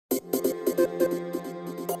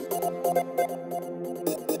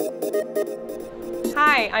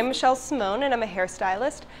Hi, I'm Michelle Simone and I'm a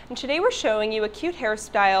hairstylist, and today we're showing you a cute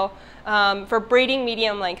hairstyle for braiding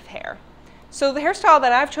medium length hair. So the hairstyle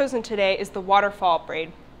that I've chosen today is the waterfall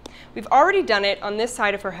braid. We've already done it on this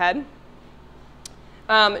side of her head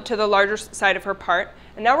to the larger side of her part,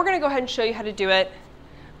 and now we're going to go ahead and show you how to do it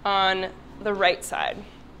on the right side.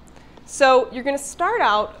 So you're going to start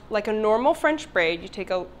out like a normal French braid. You take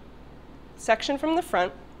a section from the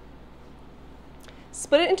front,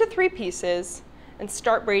 split it into 3 pieces, and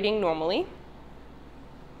start braiding normally.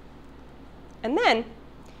 And then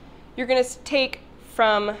you're going to take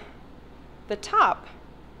from the top,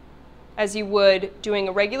 as you would doing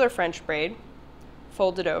a regular French braid,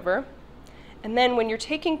 fold it over. And then when you're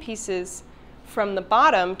taking pieces from the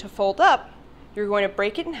bottom to fold up, you're going to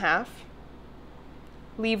break it in half,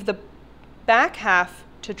 leave the back half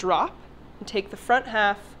to drop, and take the front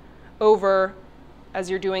half over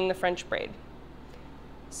as you're doing the French braid.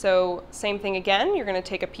 So same thing again, you're going to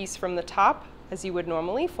take a piece from the top as you would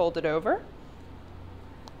normally, fold it over.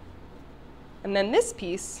 And then this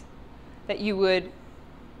piece that you would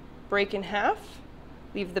break in half,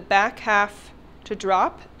 leave the back half to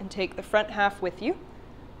drop, and take the front half with you,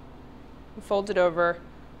 and fold it over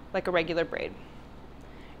like a regular braid.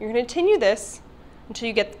 You're going to continue this until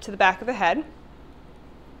you get to the back of the head.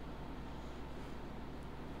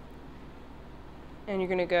 And you're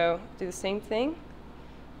going to go do the same thing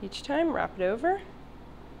each time, wrap it over,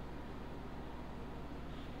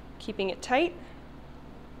 keeping it tight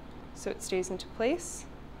so it stays into place,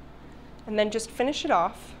 and then just finish it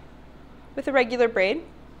off with a regular braid,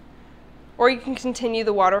 or you can continue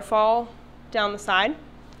the waterfall down the side,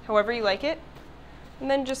 however you like it, and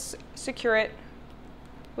then just secure it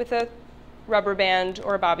with a rubber band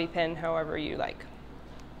or a bobby pin, however you like.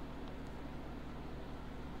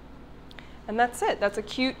 And that's it. That's a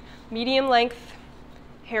cute medium length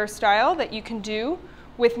hairstyle that you can do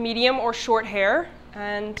with medium or short hair,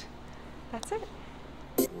 and that's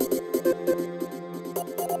it.